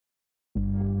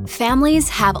Families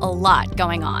have a lot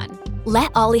going on.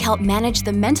 Let Ollie help manage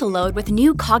the mental load with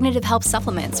new cognitive help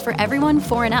supplements for everyone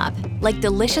 4 and up, like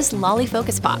delicious Lolly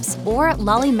Focus Pops or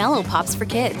Lolly Mellow Pops for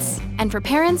kids. And for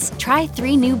parents, try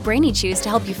 3 new Brainy Chews to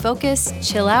help you focus,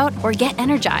 chill out, or get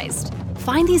energized.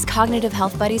 Find these cognitive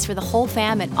health buddies for the whole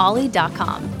fam at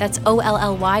ollie.com. That's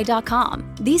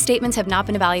OLLY.com. These statements have not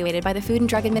been evaluated by the Food and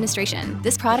Drug Administration.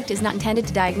 This product is not intended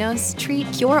to diagnose, treat,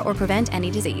 cure, or prevent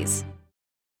any disease.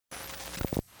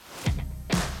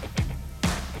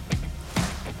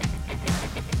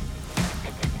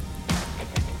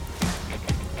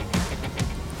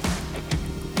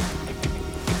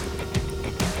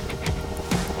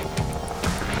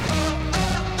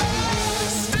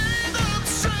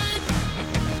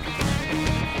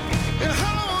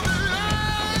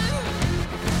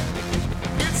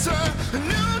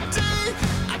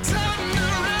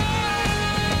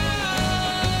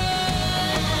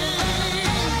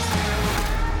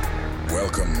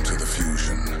 Welcome to the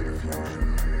fusion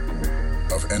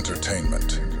of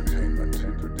entertainment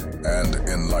and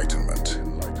enlightenment.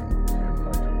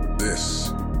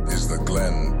 This is the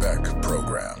Glenn Beck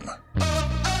Program.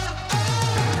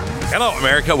 Hello,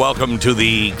 America. Welcome to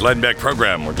the Glenn Beck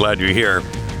Program. We're glad you're here.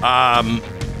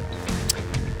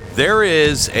 There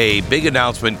is a big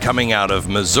announcement coming out of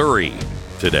Missouri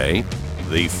today.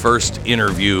 The first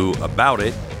interview about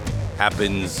it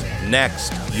happens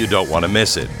next. You don't want to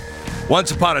miss it.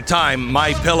 Once upon a time,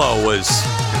 My Pillow was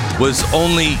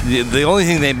only the only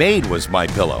thing they made was My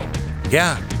Pillow.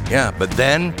 Yeah, but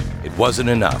then it wasn't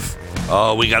enough.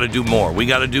 Oh, we got to do more. We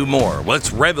got to do more.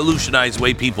 Let's revolutionize the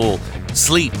way people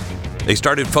sleep. They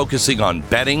started focusing on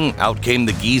bedding. Out came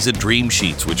the Giza Dream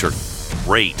Sheets, which are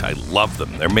great. I love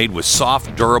them. They're made with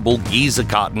soft, durable Giza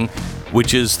cotton,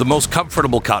 which is the most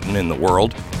comfortable cotton in the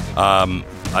world.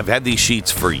 I've had these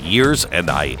sheets for years, and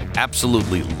I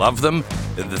absolutely love them.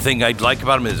 The thing I like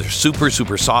about them is they're super,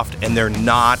 super soft, and they're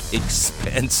not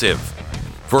expensive.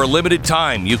 For a limited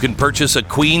time, you can purchase a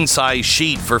queen-size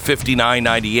sheet for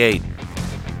 $59.98.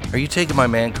 Are you taking my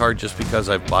man card just because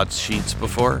I've bought sheets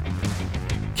before?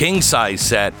 King-size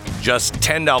set, just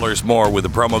 $10 more with the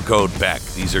promo code BECK.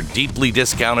 These are deeply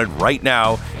discounted right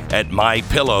now at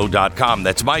MyPillow.com.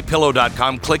 That's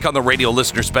MyPillow.com. Click on the radio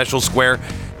listener special square.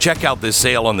 Check out this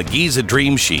sale on the Giza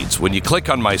Dream Sheets. When you click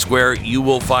on my square, you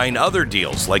will find other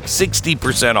deals like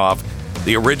 60% off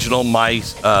the original My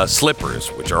Slippers,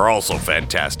 which are also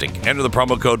fantastic. Enter the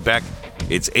promo code BECK.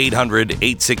 It's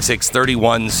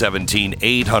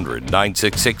 800-866-3117,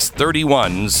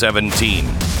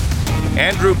 800-966-3117.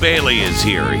 Andrew Bailey is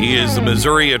here. He is the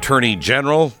Missouri Attorney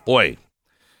General. Boy,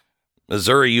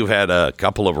 Missouri, you've had a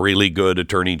couple of really good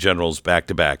attorney generals back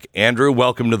to back. Andrew,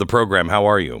 welcome to the program. How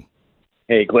are you?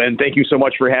 Hey, Glenn, thank you so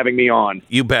much for having me on.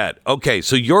 You bet. Okay,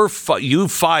 so you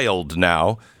filed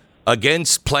now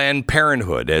against Planned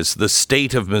Parenthood as the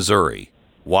state of Missouri.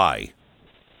 Why?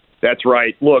 That's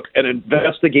right. Look, an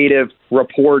investigative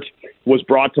report was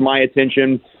brought to my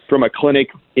attention from a clinic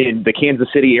in the Kansas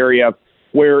City area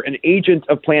where an agent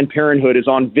of Planned Parenthood is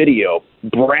on video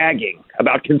bragging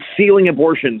about concealing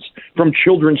abortions from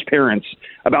children's parents,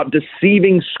 about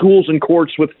deceiving schools and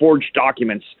courts with forged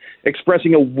documents,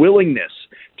 expressing a willingness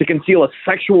to conceal a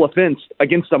sexual offense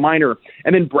against a minor,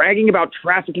 and then bragging about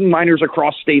trafficking minors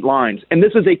across state lines. And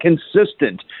this is a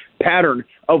consistent pattern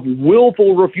of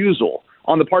willful refusal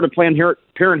on the part of Planned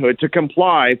Parenthood to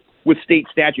comply with state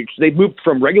statutes. They've moved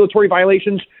from regulatory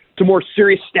violations to more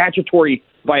serious statutory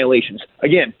violations.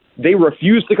 Again, they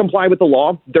refuse to comply with the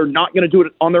law. They're not going to do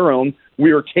it on their own.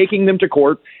 We are taking them to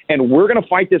court, and we're going to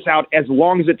fight this out as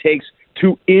long as it takes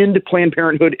to end Planned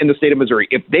Parenthood in the state of Missouri.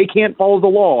 If they can't follow the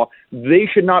law, they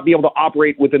should not be able to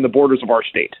operate within the borders of our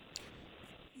state.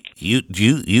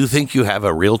 You think you have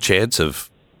a real chance of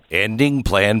ending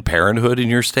Planned Parenthood in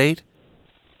your state?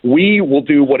 We will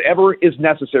do whatever is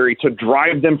necessary to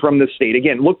drive them from this state.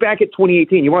 Again, look back at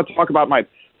 2018. You want to talk about my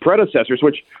predecessors,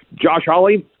 which Josh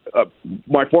Hawley,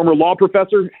 my former law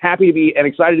professor, happy to be and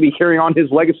excited to be carrying on his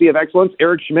legacy of excellence.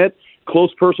 Eric Schmidt,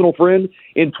 close personal friend.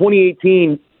 In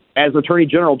 2018, as Attorney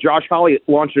General, Josh Hawley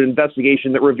launched an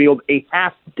investigation that revealed a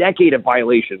half-decade of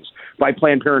violations by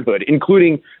Planned Parenthood,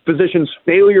 including physicians'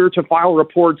 failure to file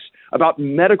reports about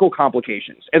medical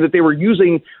complications, and that they were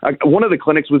using, one of the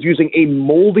clinics was using a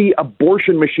moldy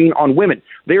abortion machine on women.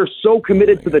 They are so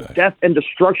committed to the death and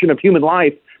destruction of human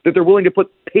life that they're willing to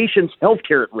put patients' health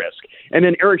care at risk. And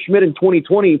then Eric Schmidt in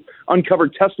 2020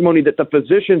 uncovered testimony that the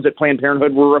physicians at Planned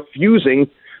Parenthood were refusing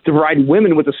to provide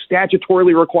women with a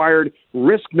statutorily required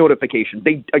risk notification.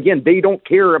 They don't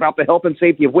care about the health and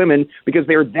safety of women because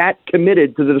they are that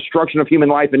committed to the destruction of human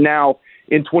life. And now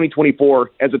in 2024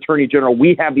 as Attorney General,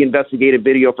 we have the investigative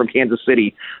video from Kansas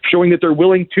City showing that they're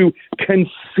willing to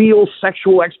conceal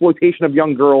sexual exploitation of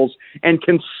young girls and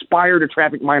conspire to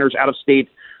traffic minors out of state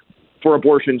for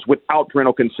abortions without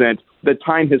parental consent. The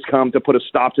time has come to put a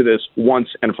stop to this once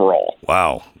and for all.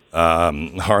 Wow.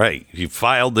 All right. You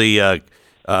filed the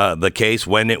case.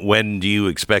 When do you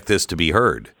expect this to be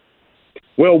heard?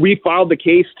 Well, we filed the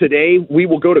case today. We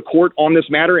will go to court on this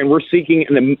matter, and we're seeking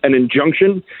an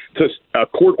injunction to a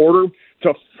court order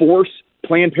to force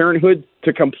Planned Parenthood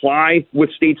to comply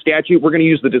with state statute. We're going to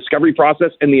use the discovery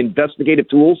process and the investigative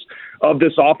tools of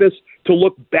this office to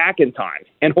look back in time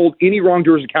and hold any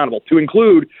wrongdoers accountable, to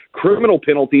include criminal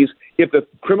penalties if the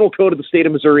criminal code of the state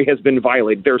of Missouri has been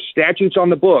violated. There are statutes on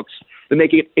the books that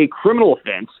make it a criminal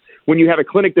offense when you have a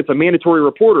clinic that's a mandatory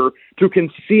reporter to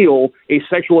conceal a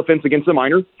sexual offense against a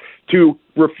minor, to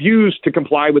refuse to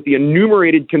comply with the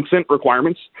enumerated consent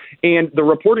requirements and the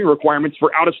reporting requirements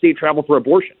for out-of-state travel for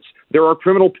abortions. There are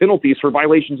criminal penalties for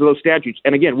violations of those statutes.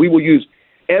 And again, we will use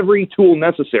every tool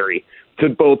necessary to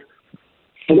both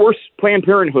force Planned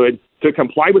Parenthood to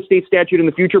comply with state statute in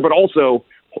the future, but also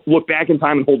look back in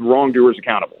time and hold wrongdoers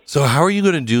accountable. So how are you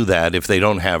going to do that if they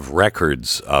don't have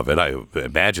records of it? I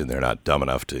imagine they're not dumb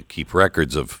enough to keep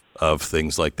records of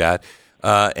things like that.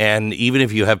 And even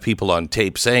if you have people on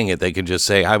tape saying it, they can just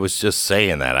say, I was just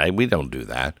saying that. We don't do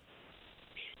that.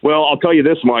 Well, I'll tell you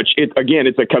this much. It's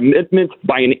a commitment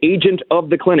by an agent of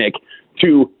the clinic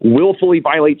to willfully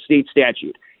violate state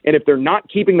statute. And if they're not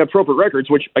keeping the appropriate records,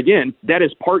 which, again, that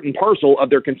is part and parcel of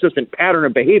their consistent pattern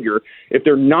of behavior, if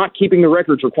they're not keeping the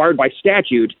records required by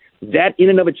statute, that in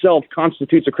and of itself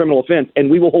constitutes a criminal offense,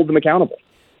 and we will hold them accountable.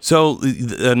 So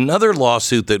another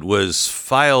lawsuit that was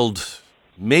filed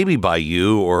maybe by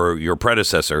you or your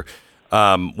predecessor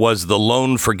was the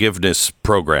loan forgiveness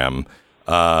program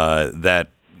that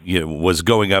was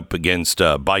going up against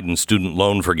Biden's student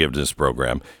loan forgiveness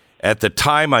program. At the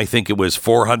time, I think it was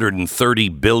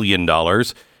 $430 billion.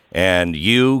 And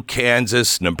you,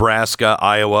 Kansas, Nebraska,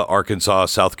 Iowa, Arkansas,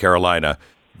 South Carolina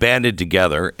banded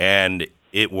together, and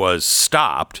it was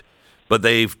stopped. But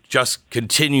they've just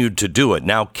continued to do it.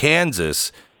 Now,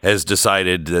 Kansas has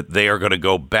decided that they are going to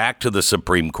go back to the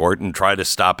Supreme Court and try to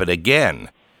stop it again.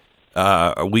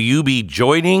 Will you be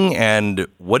joining? And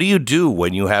what do you do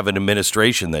when you have an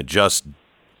administration that just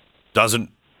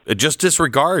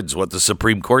disregards what the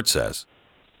Supreme Court says?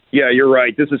 Yeah, you're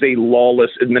right. This is a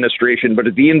lawless administration. But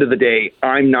at the end of the day,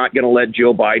 I'm not going to let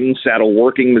Joe Biden saddle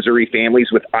working Missouri families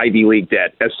with Ivy League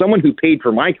debt. As someone who paid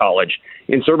for my college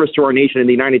in service to our nation in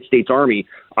the United States Army,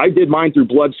 I did mine through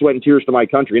blood, sweat, and tears to my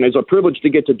country, and it's a privilege to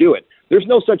get to do it. There's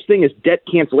no such thing as debt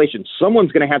cancellation.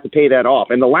 Someone's going to have to pay that off.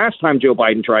 And the last time Joe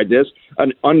Biden tried this,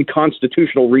 an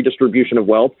unconstitutional redistribution of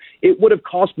wealth, it would have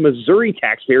cost Missouri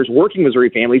taxpayers, working Missouri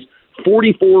families,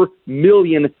 $44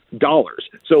 million.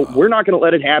 So we're not going to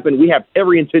let it happen. We have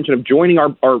every intention of joining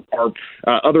our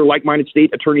other like-minded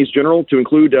state attorneys general, to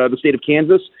include the state of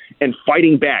Kansas, and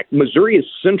fighting back. Missouri is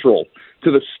central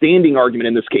to the standing argument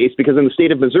in this case, because in the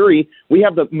state of Missouri, we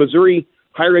have the Missouri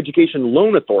Higher Education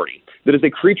Loan Authority that is a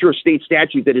creature of state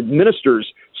statute that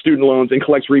administers student loans and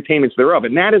collects repayments thereof.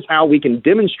 And that is how we can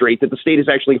demonstrate that the state is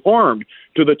actually harmed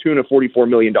to the tune of $44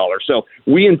 million. So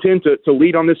we intend to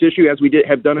lead on this issue as we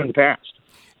have done in the past.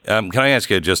 Can I ask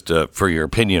you just for your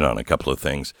opinion on a couple of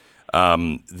things?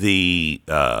 The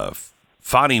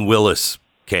Fonnie Willis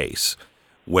case,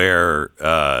 where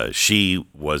she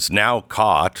was now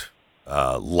caught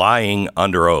lying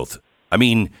under oath. I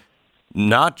mean,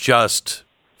 not just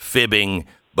fibbing,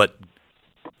 but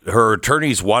her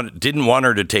attorneys didn't want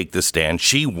her to take the stand.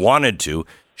 She wanted to.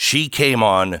 She came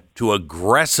on to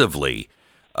aggressively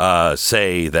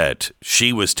say that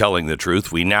she was telling the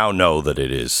truth. We now know that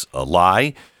it is a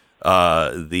lie.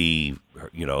 Her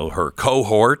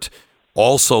cohort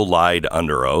also lied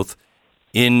under oath.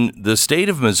 In the state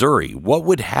of Missouri, what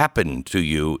would happen to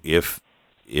you if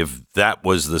that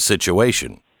was the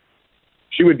situation?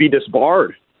 She would be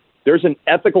disbarred. There's an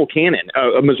ethical canon,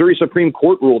 a Missouri Supreme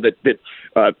Court rule that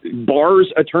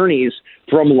bars attorneys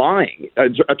from lying.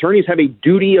 Attorneys have a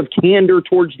duty of candor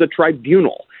towards the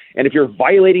tribunal. And if you're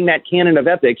violating that canon of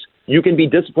ethics, you can be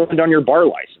disciplined on your bar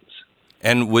license.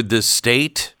 And would the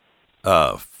state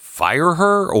fire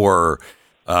her or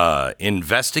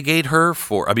investigate her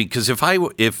for? I mean, because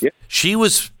if she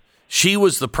was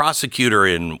the prosecutor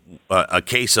in a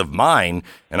case of mine,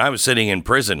 and I was sitting in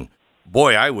prison,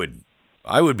 boy, I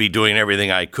would be doing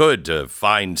everything I could to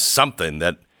find something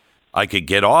that I could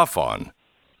get off on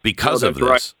because of this.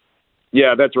 Right.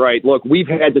 Yeah, that's right. Look, we've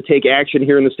had to take action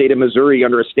here in the state of Missouri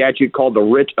under a statute called the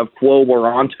Writ of Quo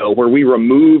Warranto, where we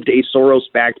removed a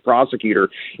Soros-backed prosecutor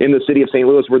in the city of St.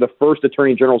 Louis. We're the first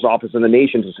attorney general's office in the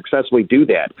nation to successfully do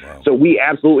that. Wow. So we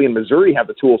absolutely in Missouri have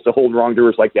the tools to hold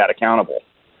wrongdoers like that accountable.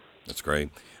 That's great.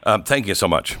 Thank you so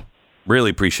much. Really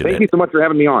appreciate it. Thank you so much for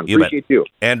having me on. Appreciate you.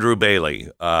 Andrew Bailey,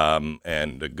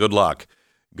 and good luck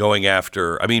going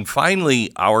after,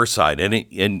 finally our side.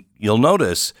 And you'll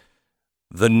notice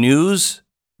the news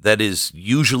that is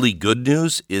usually good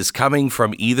news is coming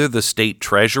from either the state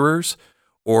treasurers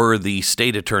or the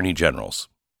state attorney generals.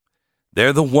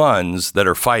 They're the ones that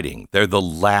are fighting. They're the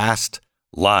last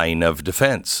line of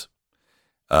defense,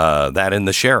 that and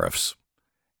the sheriffs.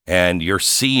 And you're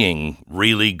seeing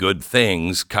really good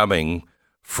things coming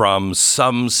from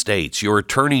some states. Your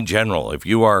attorney general, if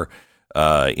you are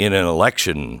in an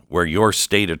election where your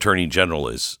state attorney general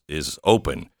is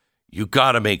open, you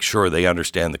got to make sure they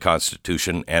understand the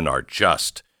Constitution and are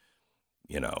just,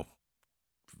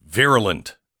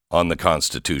 virulent on the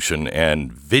Constitution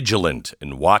and vigilant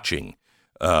and watching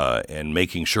and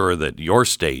making sure that your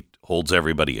state holds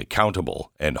everybody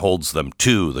accountable and holds them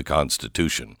to the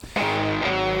Constitution.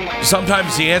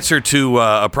 Sometimes the answer to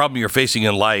a problem you're facing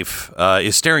in life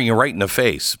is staring you right in the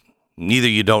face. Either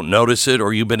you don't notice it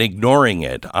or you've been ignoring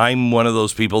it. I'm one of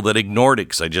those people that ignored it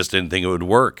because I just didn't think it would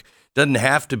work. Doesn't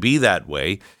have to be that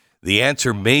way. The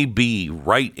answer may be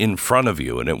right in front of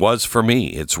you, and it was for me.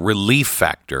 It's Relief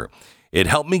Factor. It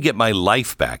helped me get my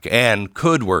life back and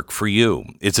could work for you.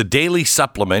 It's a daily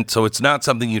supplement, so it's not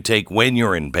something you take when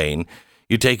you're in pain.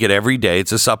 You take it every day.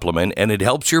 It's a supplement, and it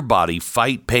helps your body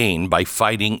fight pain by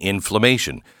fighting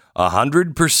inflammation.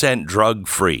 100%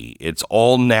 drug-free. It's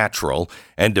all natural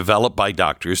and developed by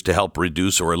doctors to help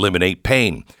reduce or eliminate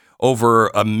pain. Over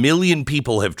 1 million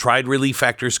people have tried Relief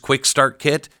Factor's Quick Start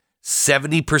Kit.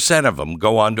 70% of them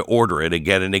go on to order it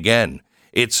again and again.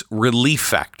 It's Relief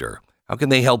Factor. How can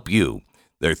they help you?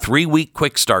 Their 3-week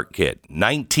Quick Start Kit,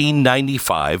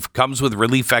 $19.95, comes with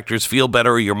Relief Factor's Feel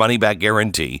Better or Your Money Back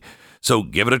guarantee. So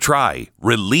give it a try.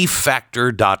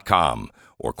 ReliefFactor.com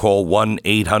or call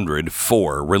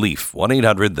 1-800-4-RELIEF.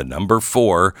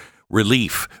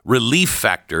 1-800-4-RELIEF.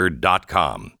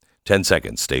 ReliefFactor.com. 10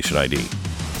 seconds, station ID.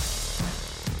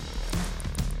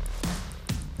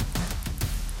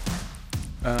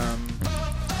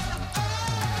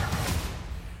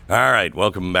 All right,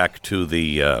 welcome back to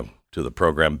the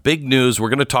program. Big news. We're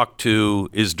going to talk to,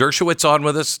 is Dershowitz on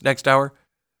with us next hour?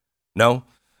 No?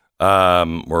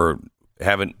 Or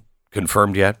haven't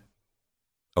confirmed yet?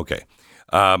 Okay.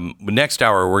 Next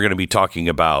hour, we're going to be talking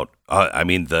about,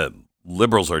 the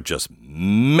liberals are just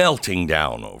melting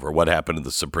down over what happened in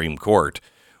the Supreme Court,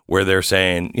 where they're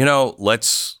saying,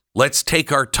 let's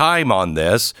take our time on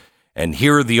this and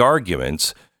hear the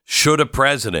arguments. Should a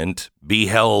president be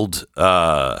held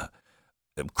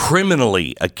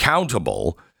criminally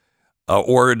accountable,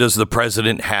 or does the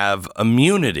president have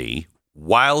immunity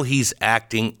while he's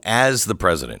acting as the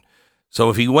president? So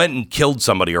if he went and killed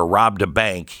somebody or robbed a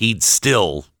bank, he'd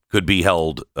still could be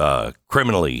held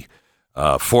criminally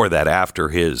for that after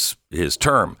his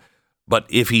term. But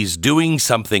if he's doing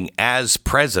something as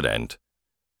president,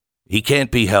 he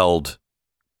can't be held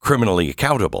criminally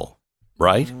accountable,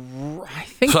 right? I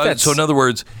think so in other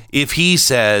words, if he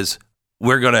says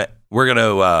we're gonna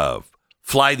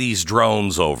fly these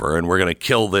drones over and we're gonna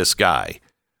kill this guy,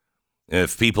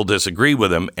 if people disagree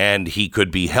with him and he could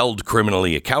be held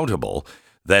criminally accountable,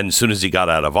 then as soon as he got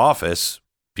out of office,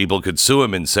 people could sue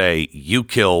him and say, you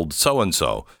killed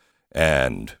so-and-so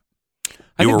and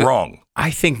you were wrong. I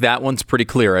think that one's pretty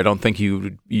clear. I don't think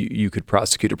you could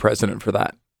prosecute a president for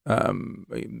that. I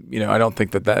don't think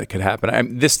that could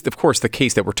happen. This, of course, the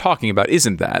case that we're talking about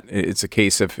isn't that. It's a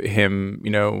case of him,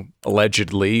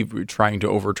 allegedly trying to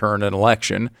overturn an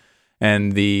election.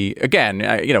 And say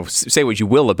what you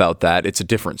will about that, it's a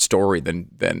different story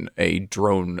than a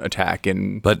drone attack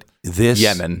in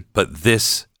Yemen. But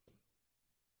this,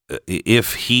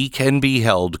 if he can be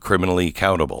held criminally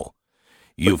accountable,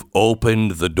 you've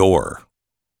opened the door.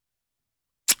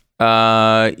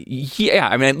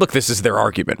 Look, this is their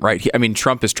argument, right?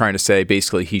 Trump is trying to say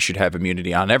basically he should have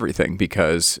immunity on everything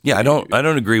because I don't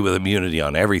agree with immunity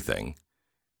on everything.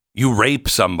 You rape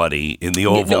somebody in the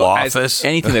Oval Office.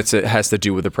 Anything that has to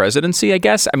do with the presidency, I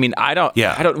guess. As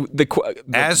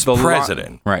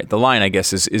president, right? The line, I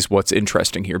guess, is what's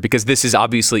interesting here because this is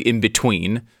obviously in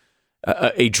between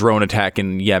a drone attack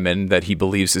in Yemen that he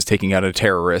believes is taking out a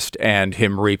terrorist and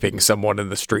him raping someone in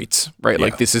the streets, right? Yeah.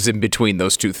 Like this is in between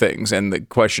those two things. And the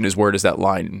question is, where does that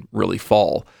line really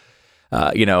fall?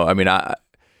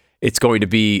 It's going to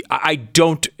be, I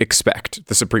don't expect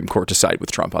the Supreme Court to side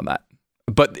with Trump on that.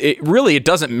 But it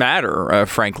doesn't matter,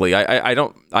 frankly. I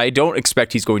don't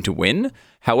expect he's going to win.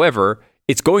 However,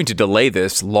 it's going to delay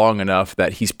this long enough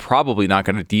that he's probably not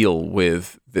going to deal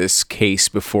with this case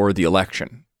before the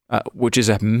election, which is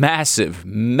a massive,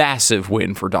 massive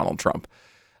win for Donald Trump.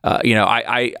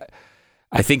 I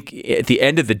think at the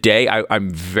end of the day, I'm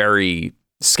very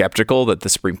skeptical that the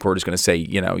Supreme Court is going to say,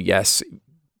 yes,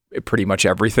 pretty much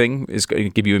everything is going to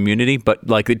give you immunity, but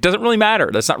it doesn't really matter.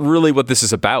 That's not really what this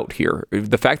is about here.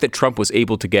 The fact that Trump was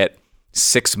able to get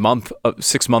 6 months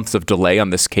of delay on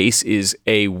this case is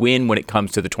a win when it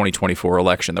comes to the 2024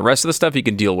 election. The rest of the stuff you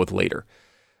can deal with later.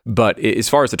 But as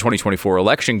far as the 2024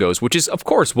 election goes, which is, of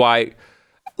course, why,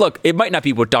 look, it might not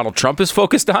be what Donald Trump is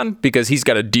focused on because he's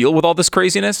got to deal with all this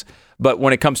craziness. But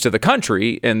when it comes to the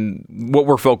country, and what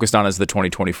we're focused on is the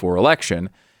 2024 election.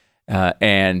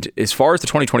 And as far as the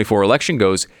 2024 election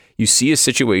goes, you see a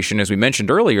situation, as we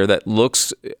mentioned earlier, that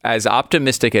looks as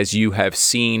optimistic as you have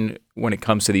seen when it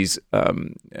comes to these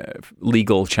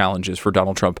legal challenges for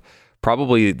Donald Trump.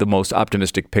 Probably the most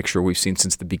optimistic picture we've seen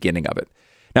since the beginning of it.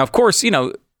 Now, of course,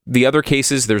 the other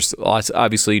cases, there's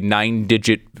obviously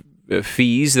 9-digit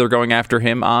fees they're going after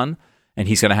him on, and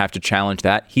he's going to have to challenge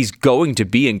that. He's going to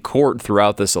be in court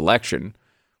throughout this election,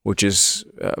 which is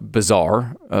a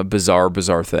bizarre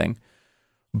thing.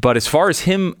 But as far as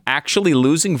him actually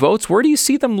losing votes, where do you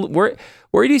see them? Where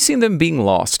do you see them being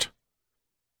lost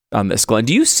on this, Glenn?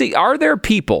 Are there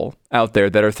people out there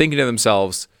that are thinking to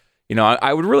themselves,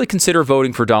 I would really consider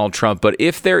voting for Donald Trump, but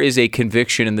if there is a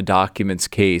conviction in the documents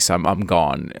case, I'm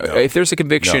gone. No. If there's a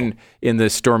conviction in the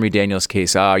Stormy Daniels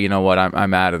case, you know what?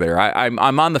 I'm out of there.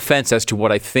 I'm on the fence as to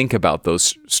what I think about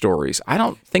those stories. I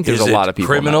don't think there's a lot of people.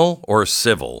 Criminal or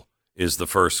civil is the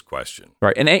first question.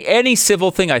 Right. And any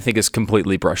civil thing, I think, is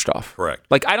completely brushed off. Correct.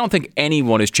 I don't think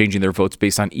anyone is changing their votes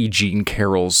based on E. Jean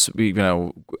Carroll's,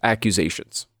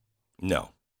 accusations. No.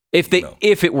 If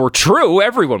it were true,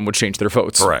 everyone would change their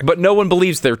votes. Correct. But no one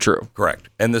believes they're true. Correct.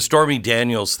 And the Stormy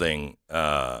Daniels thing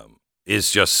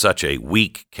is just such a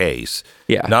weak case.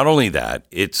 Yeah. Not only that,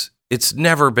 it's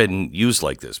never been used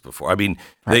like this before. I mean,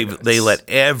 they let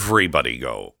everybody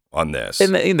go on this.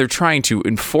 And they're trying to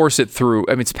enforce it through,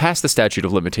 it's past the statute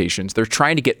of limitations. They're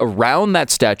trying to get around that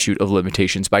statute of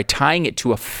limitations by tying it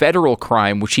to a federal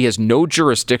crime, which he has no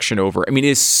jurisdiction over. It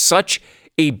is such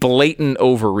a blatant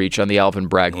overreach on the Alvin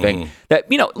Bragg thing that,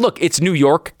 look, it's New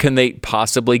York. Can they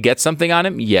possibly get something on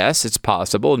him? Yes, it's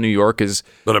possible. New York is...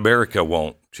 But America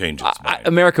won't change its mind.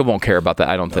 America won't care about that,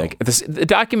 I don't think. The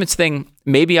documents thing,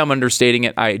 maybe I'm understating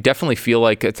it. I definitely feel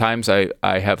like at times I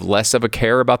have less of a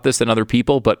care about this than other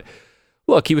people. But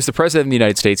look, he was the president of the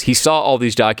United States. He saw all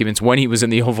these documents when he was in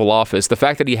the Oval Office. The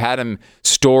fact that he had them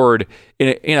stored,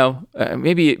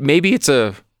 maybe it's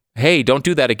a, hey, don't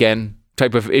do that again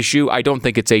type of issue. I don't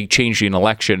think it's a changing an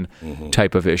election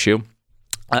type of issue.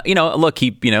 Look,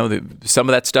 some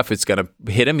of that stuff is going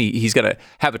to hit him. He's going to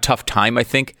have a tough time, I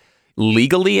think,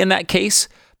 legally in that case.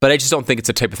 But I just don't think it's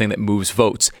the type of thing that moves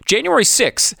votes. January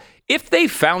 6th, if they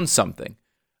found something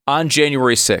on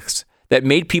January 6th that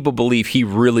made people believe he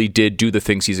really did do the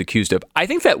things he's accused of, I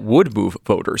think that would move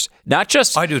voters. Not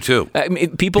just... I do too.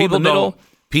 People in the middle...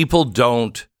 People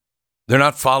don't... They're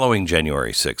not following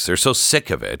January 6th. They're so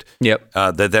sick of it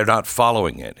that they're not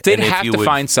following it. They'd have to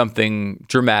find something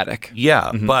dramatic.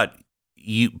 Yeah, but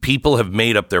people have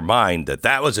made up their mind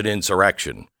that was an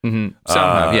insurrection. Mm-hmm. Some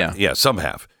have, yeah. Yeah, some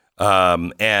have.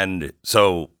 And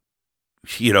so,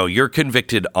 you're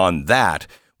convicted on that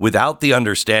without the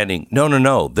understanding,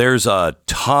 no, there's a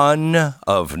ton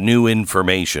of new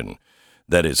information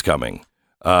that is coming.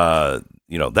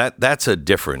 That's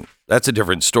a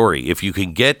different story. If you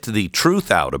can get the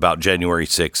truth out about January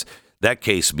 6th, that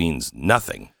case means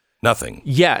nothing. Nothing.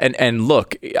 Yeah, and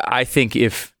look, I think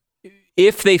if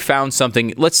they found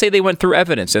something, let's say they went through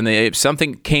evidence and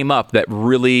something came up that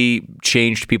really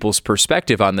changed people's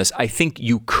perspective on this, I think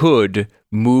you could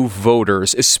move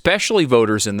voters, especially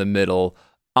voters in the middle,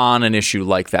 on an issue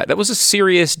like that. That was a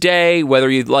serious day, whether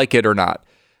you like it or not.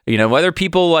 Whether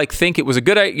people think it was a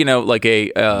good,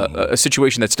 a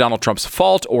situation that's Donald Trump's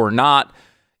fault or not,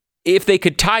 if they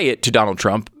could tie it to Donald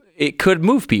Trump, it could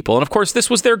move people. And of course, this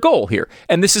was their goal here.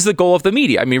 And this is the goal of the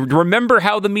media. Remember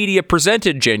how the media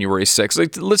presented January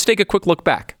 6th. Let's take a quick look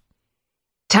back.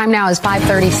 Time now is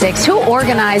 5:36. Who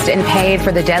organized and paid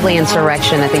for the deadly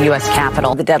insurrection at the U.S.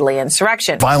 Capitol? The deadly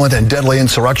insurrection. Violent and deadly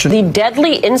insurrection. The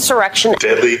deadly insurrection.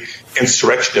 Deadly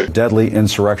insurrection. Deadly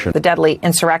insurrection. The deadly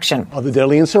insurrection. The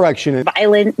deadly insurrection.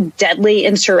 Violent, deadly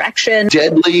insurrection.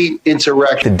 Deadly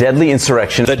insurrection. The deadly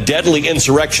insurrection. The deadly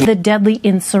insurrection. The deadly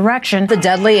insurrection. The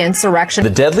deadly insurrection. The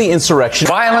deadly insurrection.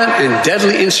 Violent and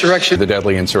deadly insurrection. The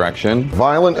deadly insurrection.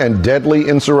 Violent and deadly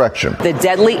insurrection. The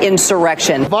deadly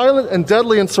insurrection. Violent and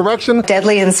deadly insurrection.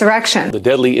 Deadly insurrection. The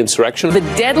deadly insurrection. The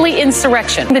deadly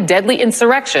insurrection. The deadly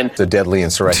insurrection. The deadly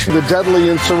insurrection. The deadly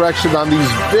insurrection on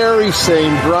these very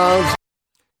same grounds.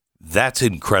 That's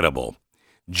incredible.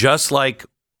 Just like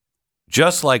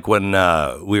when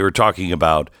we were talking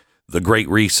about the Great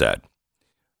Reset.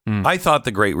 I thought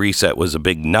the Great Reset was a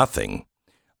big nothing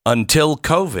until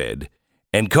COVID,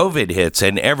 and COVID hits,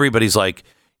 and everybody's like,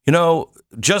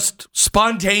 just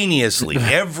spontaneously,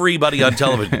 everybody on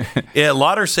television. A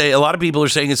lot of people are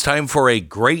saying it's time for a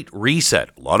great reset.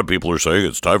 A lot of people are saying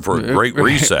it's time for a great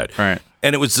reset. Right.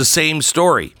 And it was the same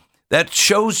story. That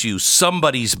shows you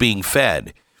somebody's being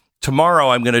fed. Tomorrow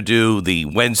I'm going to do the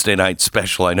Wednesday night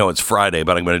special. I know it's Friday,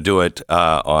 but I'm going to do it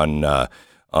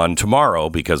on tomorrow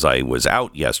because I was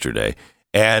out yesterday.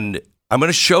 And I'm going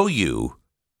to show you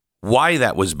why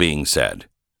that was being said.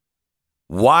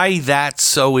 Why that's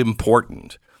so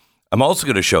important. I'm also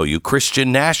going to show you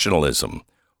Christian nationalism.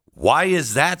 Why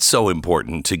is that so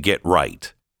important to get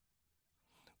right?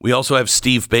 We also have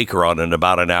Steve Baker on in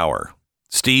about an hour.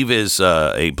 Steve is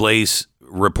a Blaze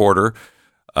reporter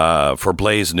for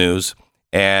Blaze News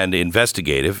and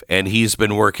investigative, and he's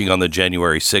been working on the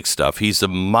January 6th stuff. He's a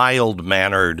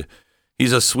mild-mannered,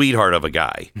 he's a sweetheart of a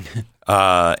guy.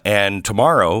 And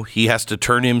tomorrow he has to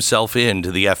turn himself in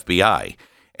to the FBI.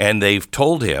 And they've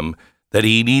told him that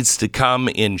he needs to come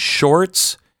in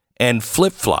shorts and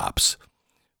flip-flops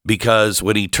because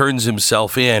when he turns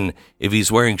himself in, if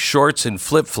he's wearing shorts and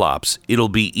flip-flops, it'll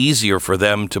be easier for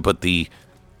them to put the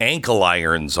ankle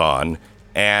irons on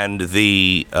and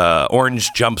the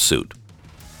orange jumpsuit.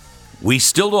 We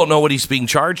still don't know what he's being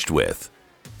charged with,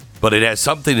 but it has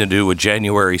something to do with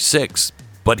January 6th.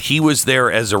 But he was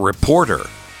there as a reporter.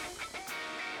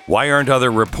 Why aren't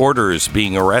other reporters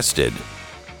being arrested?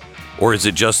 Or is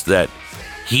it just that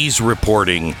he's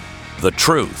reporting the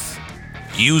truth,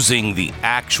 using the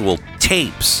actual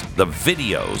tapes, the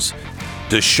videos,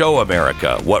 to show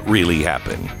America what really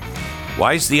happened?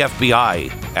 Why is the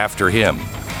FBI after him?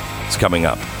 It's coming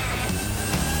up.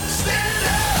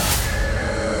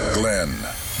 Glenn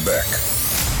Beck.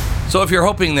 So if you're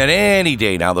hoping that any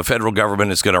day now the federal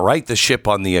government is going to right the ship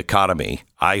on the economy,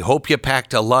 I hope you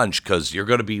packed a lunch because you're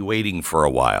going to be waiting for a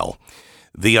while.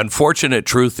 The unfortunate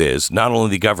truth is not only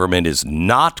the government is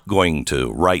not going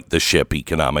to right the ship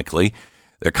economically,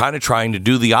 they're kind of trying to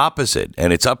do the opposite.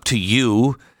 And it's up to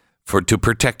you to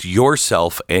protect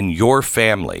yourself and your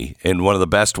family. And one of the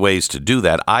best ways to do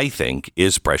that, I think,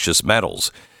 is precious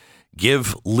metals.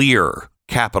 Give Lear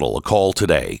Capital a call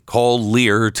today. Call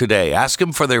Lear today. Ask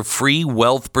them for their free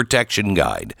wealth protection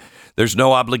guide. There's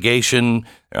no obligation.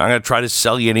 I'm going to try to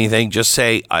sell you anything. Just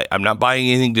say, I'm not buying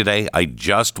anything today. I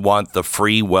just want the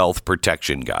free wealth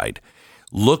protection guide.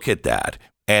 Look at that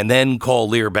and then call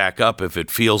Lear back up if it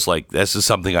feels like this is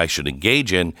something I should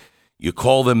engage in. You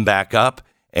call them back up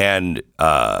and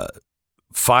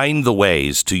find the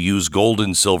ways to use gold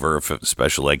and silver,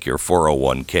 especially like your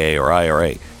 401k or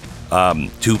IRA,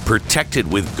 to protect it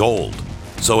with gold.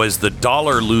 So as the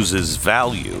dollar loses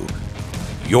value,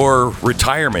 your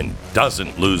retirement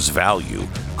doesn't lose value.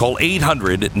 Call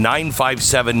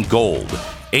 800-957-GOLD.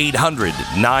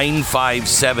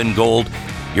 800-957-GOLD.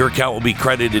 Your account will be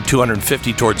credited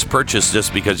 $250 towards purchase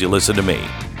just because you listen to me.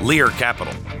 Lear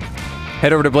Capital.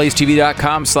 Head over to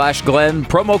blazetv.com/Glenn.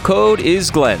 Promo code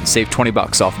is Glenn. Save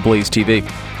 $20 off Blaze TV.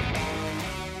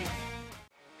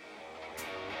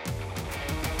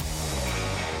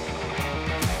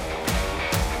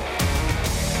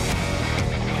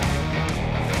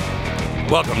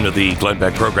 Welcome to the Glenn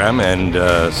Beck program, and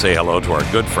say hello to our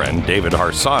good friend, David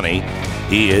Harsanyi.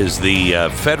 He is the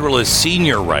Federalist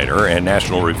senior writer and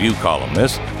National Review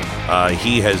columnist.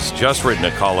 He has just written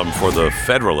a column for the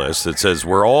Federalist that says,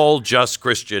 we're all just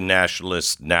Christian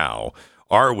nationalists now.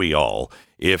 Are we all?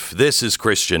 If this is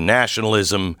Christian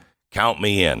nationalism, count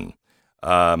me in.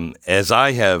 As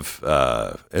I have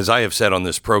said on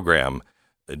this program,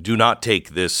 do not take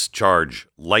this charge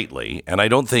lightly, and I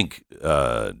don't think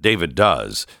David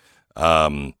does,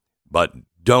 but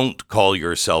don't call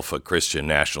yourself a Christian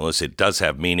nationalist. It does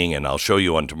have meaning, and I'll show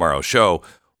you on tomorrow's show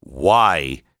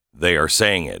why they are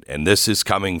saying it, and this is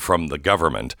coming from the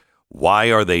government.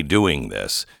 Why are they doing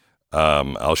this?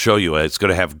 I'll show you. It's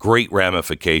going to have great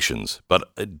ramifications, but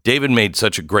David made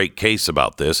such a great case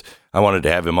about this, I wanted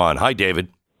to have him on. Hi, David.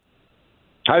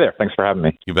 Hi there. Thanks for having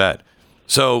me. You bet.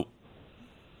 So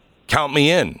count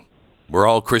me in. We're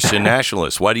all Christian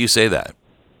nationalists. Why do you say that?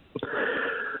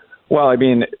 Well, I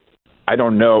mean, I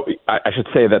don't know. I should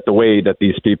say that the way that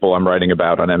these people I'm writing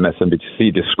about on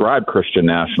MSNBC describe Christian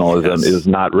nationalism is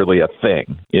not really a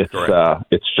thing. It's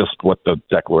just what the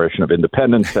Declaration of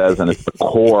Independence says, and it's the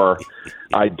core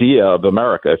idea of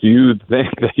America. If you think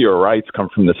that your rights come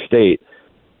from the state,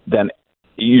 then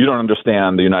you don't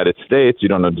understand the United States, you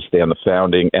don't understand the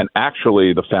founding, and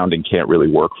actually the founding can't really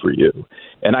work for you.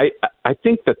 And I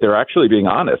think that they're actually being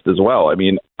honest as well. I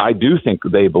mean, I do think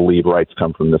they believe rights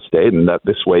come from the state, and that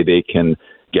this way they can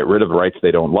get rid of rights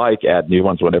they don't like, add new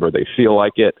ones whenever they feel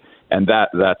like it, and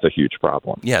that's a huge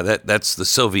problem. Yeah, that's the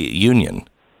Soviet Union.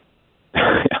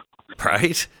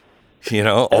 Right? You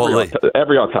know,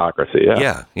 every autocracy,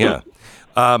 Yeah.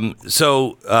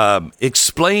 So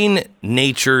explain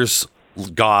nature's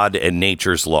God and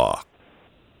nature's law.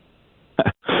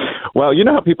 Well, you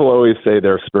know how people always say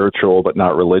they're spiritual but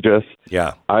not religious?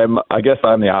 Yeah. I guess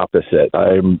I'm the opposite.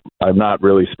 I'm not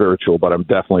really spiritual, but I'm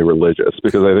definitely religious,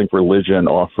 because I think religion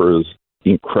offers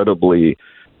incredibly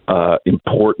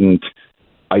important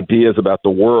ideas about the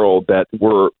world that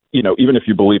were, you know, even if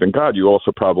you believe in God, you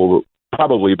also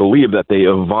probably believe that they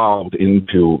evolved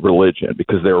into religion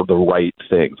because they're the right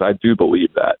things. I do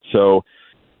believe that. So,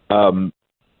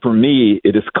 for me,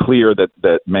 it is clear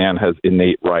that man has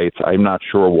innate rights. I'm not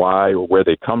sure why or where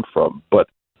they come from, but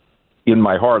in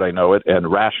my heart I know it,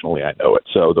 and rationally I know it.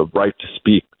 So the right to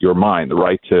speak your mind, the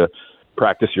right to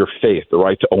practice your faith, the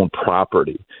right to own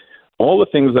property, all the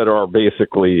things that are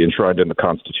basically enshrined in the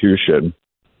Constitution,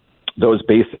 those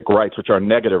basic rights, which are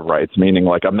negative rights, meaning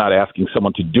like I'm not asking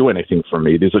someone to do anything for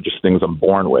me. These are just things I'm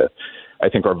born with, I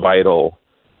think are vital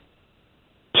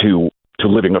to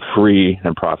living a free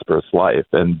and prosperous life.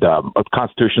 And the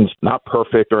Constitution's not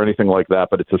perfect or anything like that,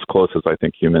 but it's as close as I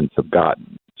think humans have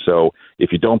gotten. So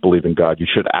if you don't believe in God, you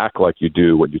should act like you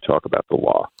do when you talk about the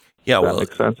law. Yeah, Does that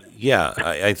make sense? Yeah,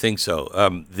 I think so.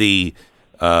 The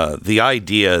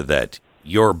idea that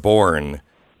you're born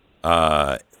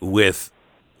with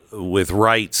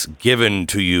rights given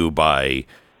to you by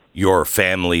your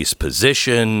family's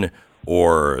position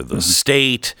or the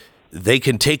state, they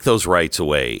can take those rights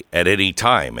away at any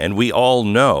time. And we all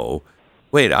know,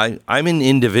 wait, I'm an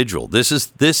individual. This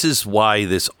is why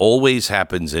this always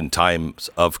happens in times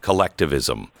of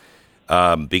collectivism,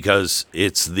 because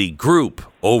it's the group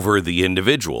over the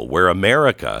individual, where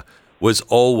America was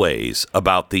always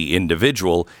about the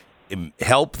individual,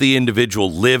 help the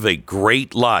individual live a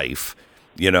great life,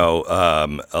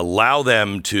 allow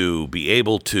them to be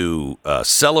able to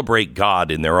celebrate God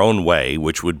in their own way,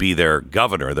 which would be their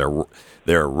governor,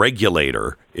 their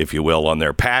regulator, if you will, on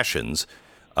their passions,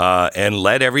 and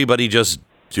let everybody just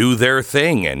do their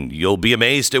thing, and you'll be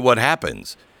amazed at what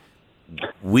happens.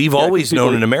 We've always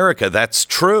known in America that's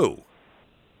true.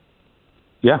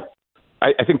 Yeah.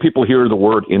 I think people hear the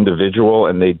word individual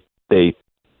and they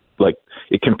like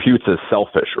it computes as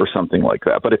selfish or something like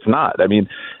that, but it's not. I mean,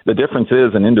 the difference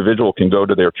is an individual can go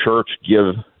to their church,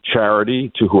 give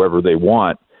charity to whoever they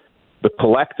want. The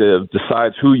collective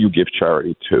decides who you give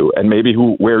charity to and maybe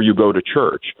where you go to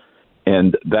church.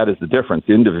 And that is the difference.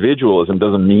 Individualism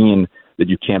doesn't mean that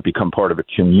you can't become part of a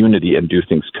community and do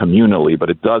things communally, but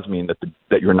it does mean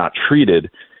that you're not treated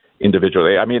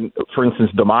individually. I mean, for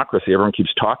instance, democracy, everyone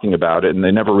keeps talking about it and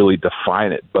they never really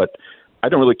define it. But I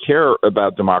don't really care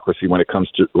about democracy when it comes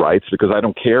to rights because I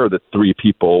don't care that three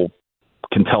people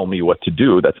can tell me what to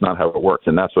do. That's not how it works.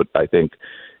 And that's what I think,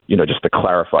 just to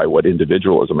clarify what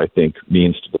individualism, I think,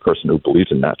 means to the person who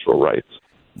believes in natural rights.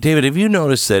 David, have you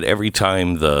noticed that every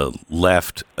time the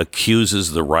left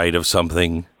accuses the right of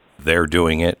something, they're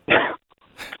doing it?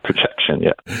 Projection,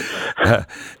 yeah.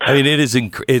 I mean,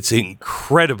 it's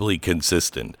incredibly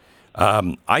consistent.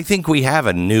 I think we have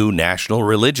a new national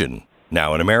religion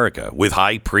now in America with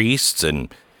high priests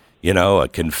and, a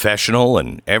confessional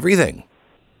and everything.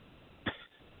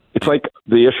 It's like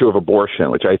the issue of abortion,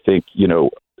 which I think,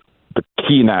 the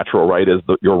key natural right is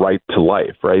your right to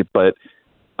life, right? But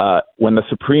when the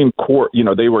Supreme Court,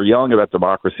 they were yelling about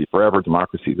democracy forever,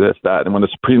 democracy, this, that. And when the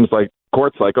Supreme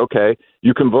Court's like, okay,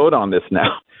 you can vote on this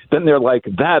now. Then they're like,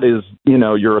 that is,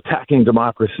 you're attacking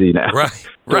democracy now. Right.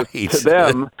 To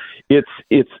them,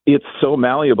 it's so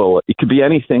malleable. It could be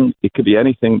anything. It could be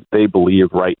anything they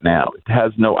believe right now. It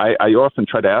has no. I often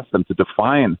try to ask them to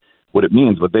define what it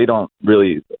means, but they don't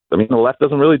really. I mean, the left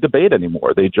doesn't really debate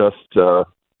anymore. They just,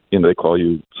 they call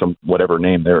you some whatever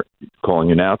name they're calling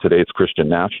you now. Today, it's Christian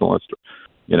nationalist.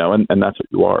 And that's what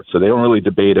you are. So they don't really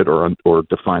debate it or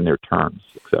define their terms,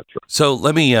 etc. So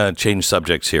let me change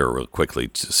subjects here real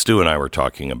quickly. Stu and I were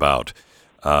talking about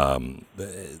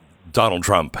Donald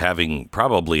Trump having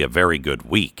probably a very good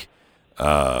week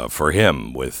for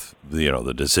him with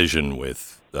the decision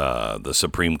with the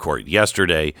Supreme Court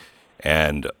yesterday,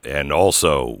 and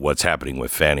also what's happening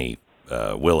with Fani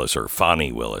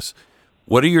Willis.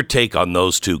 What are your take on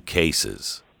those two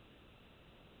cases?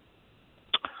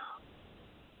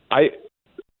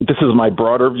 This is my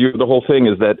broader view of the whole thing,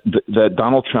 is that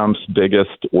Donald Trump's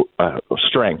biggest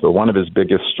strength, or one of his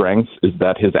biggest strengths, is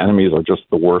that his enemies are just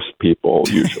the worst people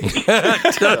usually.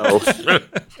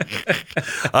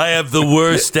 I have the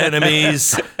worst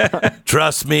enemies.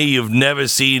 Trust me, you've never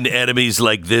seen enemies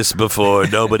like this before.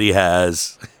 Nobody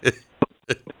has.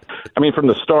 I mean, from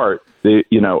the start,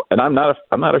 and I'm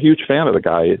not a huge fan of the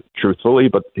guy, truthfully,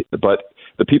 but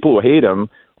the people who hate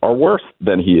him are worse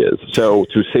than he is. So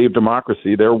to save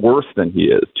democracy, they're worse than he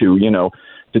is. To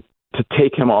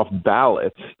take him off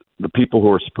ballots, the people who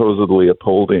are supposedly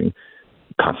upholding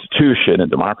Constitution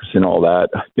and democracy and all that,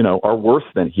 are worse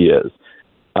than he is.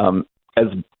 As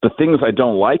the things I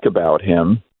don't like about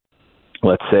him,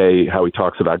 let's say how he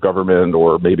talks about government,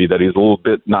 or maybe that he's a little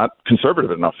bit not conservative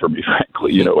enough for me,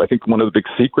 frankly. I think one of the big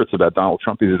secrets about Donald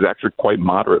Trump is he's actually quite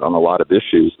moderate on a lot of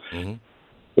issues. Mm-hmm.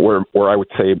 Where I would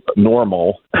say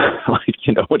normal,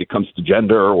 when it comes to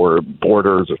gender or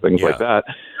borders or things like that,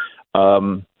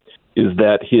 is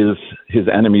that his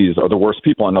enemies are the worst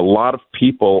people. And a lot of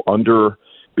people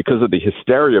because of the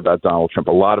hysteria about Donald Trump,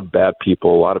 a lot of bad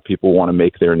people, a lot of people want to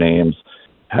make their names,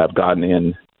 have gotten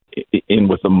in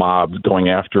with the mob going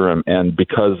after him. And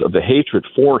because of the hatred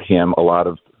for him, a lot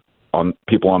of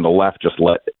people on the left just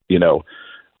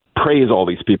praise all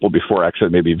these people before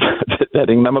actually maybe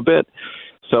vetting them a bit.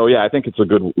 So yeah, I think it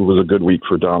was a good week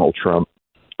for Donald Trump.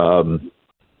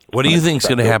 What do you think is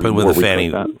going to happen with the Fani?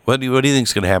 What do you think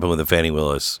is going to happen with the Fani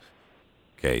Willis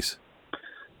case?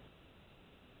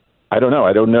 I don't know.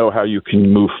 I don't know how you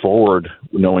can move forward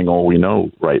knowing all we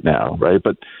know right now, right?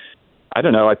 But I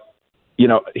don't know.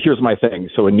 Here's my thing.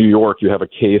 So in New York, you have a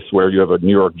case where you have a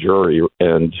New York jury or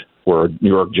a New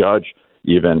York judge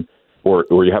even, or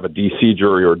you have a D.C.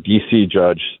 jury or a D.C.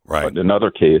 judge. Right. In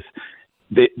another case,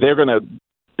 they're going to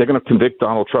convict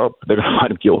Donald Trump. They're going to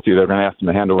find him guilty. They're going to ask him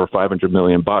to hand over $500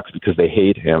 million because they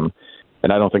hate him.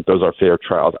 And I don't think those are fair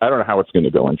trials. I don't know how it's going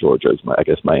to go in Georgia is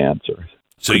my answer.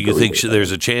 So you think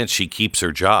there's a chance she keeps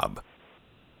her job?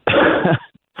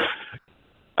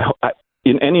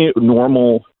 In any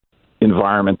normal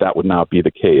environment, that would not be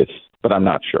the case, but I'm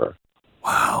not sure.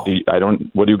 Wow.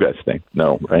 What do you guys think?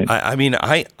 No, right?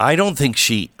 I don't think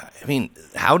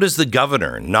how does the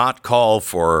governor not call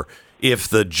for, if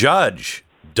the judge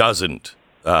doesn't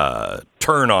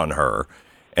turn on her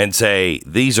and say,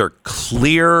 these are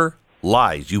clear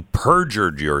lies, you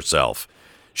perjured yourself,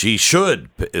 she should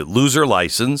lose her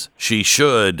license, she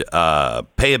should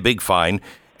pay a big fine,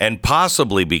 and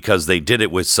possibly, because they did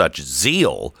it with such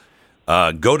zeal,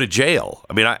 go to jail.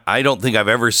 I mean, I don't think I've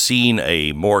ever seen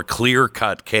a more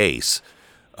clear-cut case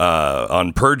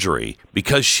on perjury,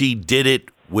 because she did it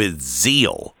with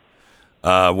zeal.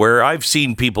 Where I've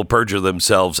seen people perjure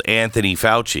themselves, Anthony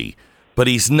Fauci, but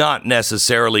he's not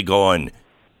necessarily going,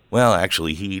 well,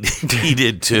 actually, he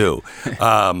did too.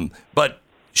 But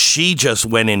she just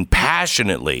went in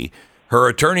passionately. Her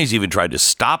attorneys even tried to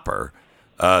stop her.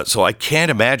 So I can't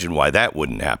imagine why that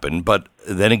wouldn't happen. But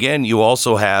then again, you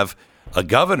also have a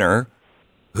governor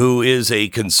who is a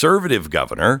conservative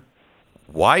governor.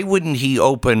 Why wouldn't he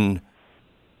open?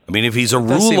 I mean, if he's a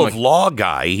rule of law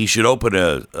guy, he should open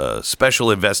a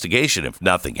special investigation if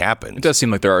nothing happens. It does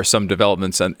seem like there are some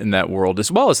developments in that world,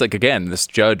 as well as, again, this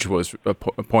judge was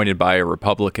appointed by a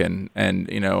Republican, and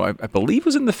I believe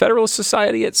was in the Federalist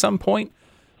Society at some point.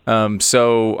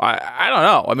 So I don't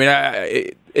know. I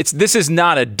mean, this is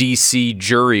not a DC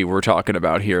jury we're talking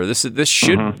about here. There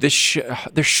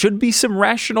should be some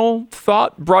rational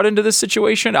thought brought into this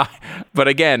situation. But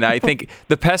again, I think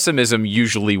the pessimism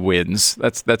usually wins.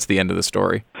 That's the end of the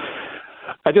story.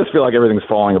 I just feel like everything's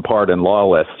falling apart and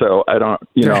lawless. So I don't,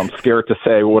 I'm scared to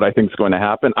say what I think is going to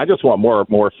happen. I just want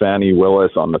more Fani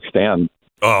Willis on the stand.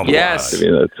 Oh, my yes. God.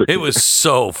 I mean, it was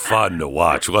so fun to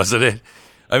watch, wasn't it?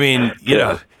 I mean,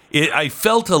 I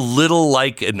felt a little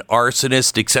like an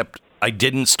arsonist, except I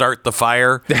didn't start the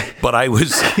fire, but I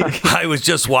was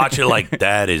just watching like,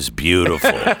 that is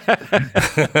beautiful.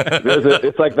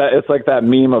 It's like that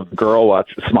meme of the girl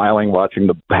smiling watching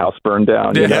the house burn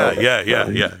down.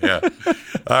 Yeah.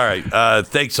 All right.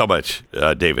 Thanks so much,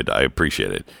 David. I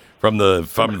appreciate it. From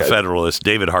Federalist,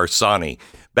 David Harsanyi.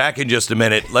 Back in just a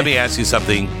minute. Let me ask you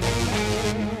something.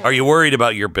 Are you worried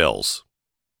about your bills?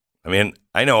 I mean,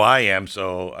 I know I am,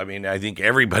 so I think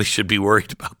everybody should be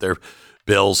worried about their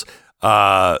bills.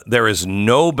 There is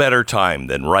no better time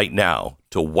than right now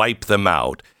to wipe them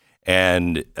out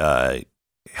and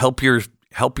help your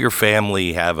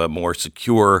family have a more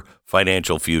secure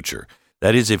financial future.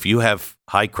 That is, if you have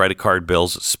high credit card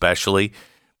bills, especially.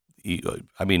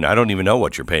 I mean, I don't even know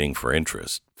what you're paying for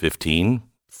interest. 15,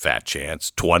 fat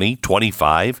chance. 20,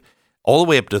 25, all the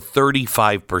way up to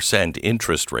 35%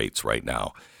 interest rates right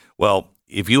now. Well,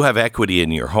 if you have equity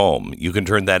in your home, you can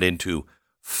turn that into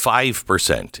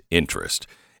 5% interest.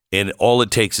 And all it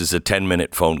takes is a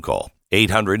 10-minute phone call.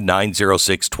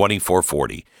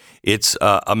 800-906-2440. It's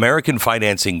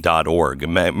AmericanFinancing.org.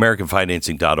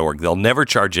 AmericanFinancing.org. They'll never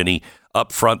charge any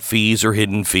upfront fees or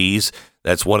hidden fees.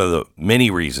 That's one of the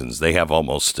many reasons they have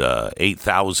almost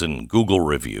 8,000 Google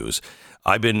reviews.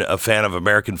 I've been a fan of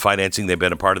American Financing. They've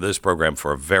been a part of this program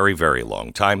for a very, very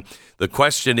long time. The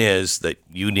question is that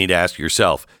you need to ask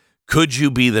yourself, could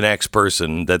you be the next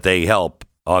person that they help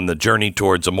on the journey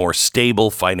towards a more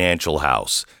stable financial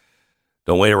house?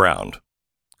 Don't wait around.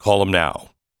 Call them now.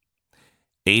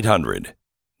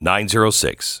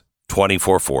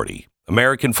 800-906-2440.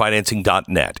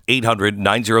 AmericanFinancing.net.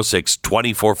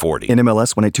 800-906-2440.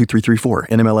 NMLS 182334.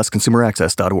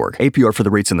 NMLSConsumerAccess.org. APR for the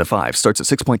rates in the 5 starts at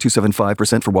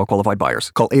 6.275% for well-qualified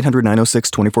buyers. Call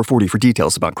 800-906-2440 for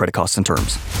details about credit costs and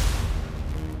terms.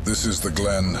 This is the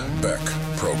Glenn Beck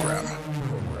Program.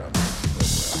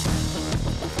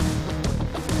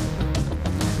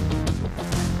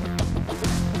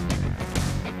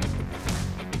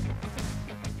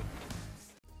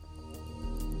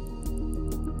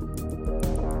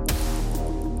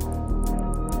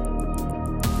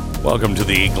 Welcome to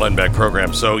the Glenn Beck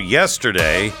program. So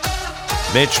yesterday,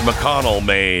 Mitch McConnell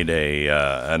made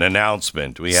an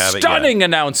announcement. We have Stunning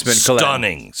announcement,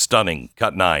 Glenn. Stunning.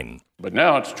 Cut 9. But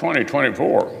now it's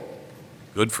 2024.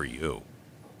 Good for you.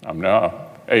 I'm now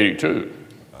 82.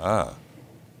 Ah.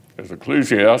 As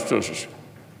Ecclesiastes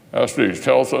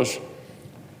tells us,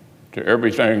 to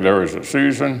everything there is a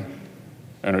season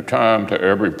and a time to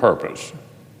every purpose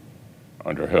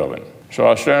under heaven. So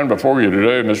I stand before you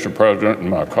today, Mr. President, and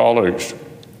my colleagues,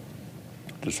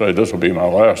 to say this will be my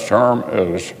last term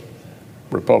as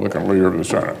Republican leader of the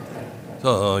Senate. So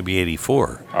it'll only be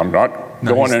 84. I'm not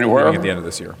going anywhere at the end of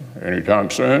this year. Anytime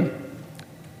soon.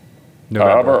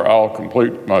 November. However, I'll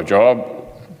complete my job.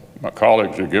 My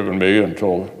colleagues have given me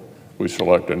until we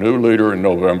select a new leader in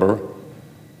November,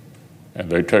 and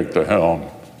they take the helm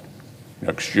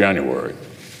next January.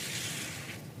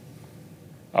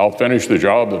 I'll finish the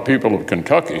job the people of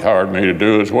Kentucky hired me to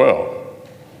do as well,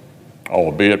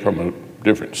 albeit from a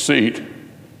different seat.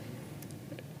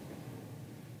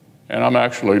 And I'm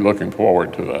actually looking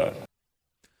forward to that.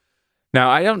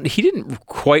 Now, he didn't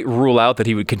quite rule out that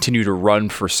he would continue to run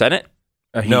for Senate.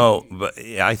 No, but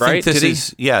I think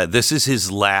this is his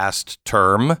last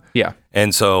term. Yeah.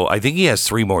 And so I think he has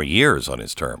 3 more years on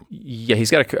his term. Yeah,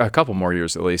 he's got a couple more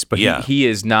years at least, but he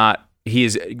is not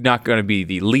going to be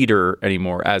the leader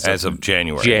anymore as of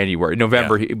January.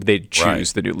 November, they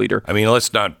choose the new leader. I mean,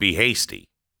 let's not be hasty.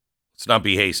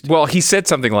 Well, he said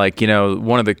something like,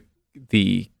 one of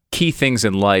the key things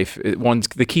in life,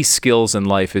 the key skills in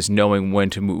life is knowing when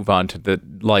to move on to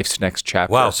life's next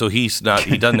chapter. Wow, so he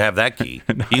doesn't have that key.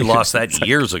 No, he lost that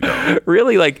years ago.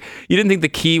 Really? Like, you didn't think the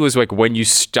key was like when you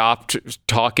stopped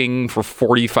talking for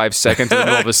 45 seconds in the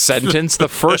middle of a sentence the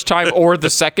first time or the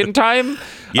second time?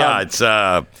 Yeah,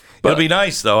 it'll be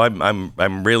nice though.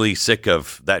 I'm really sick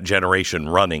of that generation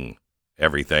running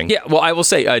everything. Yeah, well, I will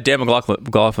say, Dan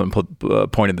McLaughlin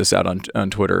pointed this out on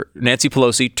Twitter. Nancy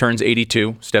Pelosi turns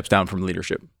 82, steps down from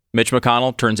leadership. Mitch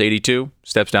McConnell turns 82,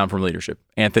 steps down from leadership.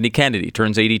 Anthony Kennedy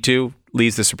turns 82,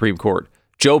 leaves the Supreme Court.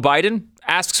 Joe Biden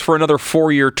asks for another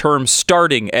 4-year term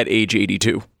starting at age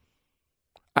 82.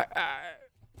 I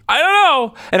don't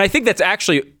know. And I think that's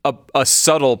actually a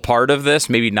subtle part of this,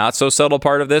 maybe not so subtle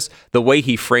part of this. The way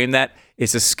he framed that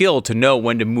is a skill to know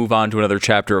when to move on to another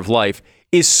chapter of life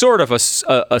is sort of a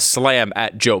slam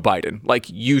at Joe Biden. Like,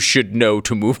 you should know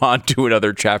to move on to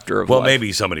another chapter of life. Well,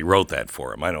 maybe somebody wrote that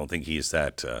for him. I don't think he's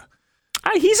that...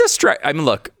 He's a I mean,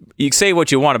 look, you say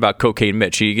what you want about Cocaine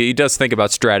Mitch. He does think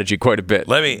about strategy quite a bit.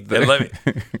 Let me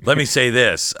say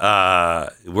this.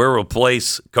 We'll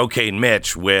replace Cocaine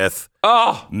Mitch with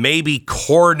maybe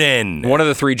Cornyn. One of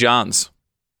the 3 Johns.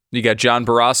 You got John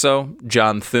Barrasso,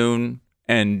 John Thune,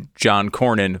 and John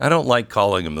Cornyn. I don't like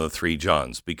calling them the 3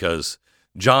 Johns because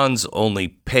Johns only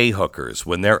pay hookers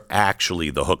when they're actually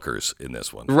the hookers in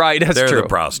this one. Right, that's true. They're the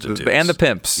prostitutes. And the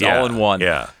pimps, all in one.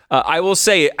 Yeah. I will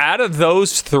say, out of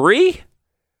those 3,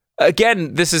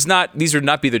 again, these would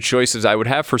not be the choices I would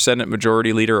have for Senate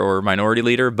Majority Leader or Minority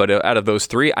Leader, but out of those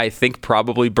 3, I think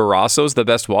probably Barrasso's the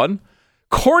best one.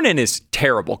 Cornyn is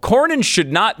terrible. Cornyn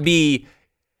should not be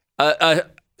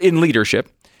in leadership.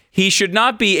 He should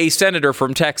not be a senator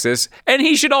from Texas, and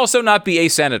he should also not be a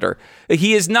senator.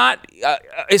 He is not,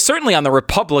 certainly on the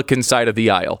Republican side of the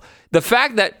aisle. The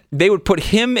fact that they would put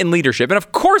him in leadership, and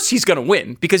of course he's going to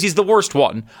win because he's the worst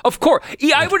one. Of course.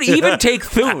 I would even take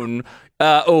Thune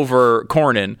over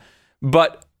Cornyn,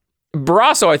 but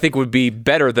Barrasso, I think, would be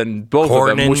better than both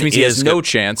of them, which means he has no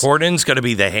chance. Cornyn's going to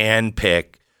be the hand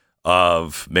pick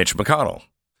of Mitch McConnell.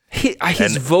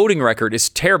 His voting record is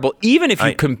terrible. Even if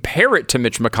you compare it to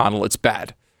Mitch McConnell, it's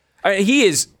bad. He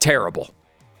is terrible.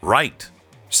 Right.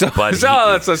 That's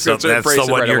the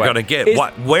one you're going to get.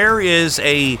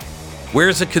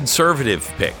 Where's a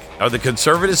conservative pick? Are the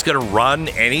conservatives going to run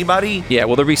anybody? Yeah,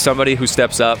 will there be somebody who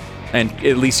steps up and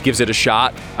at least gives it a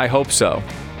shot? I hope so.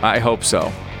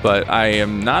 But I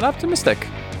am not optimistic,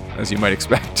 as you might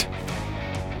expect.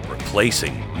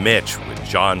 Replacing Mitch with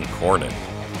John Cornyn.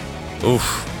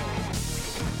 Oof.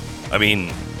 I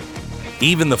mean,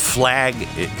 even the flag,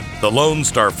 the Lone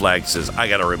Star flag says, I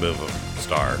got to remove a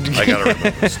star. I got to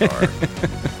remove a star.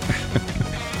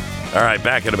 All right,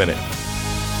 back in a minute.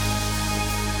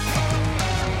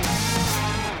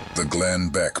 The Glenn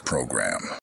Beck Program.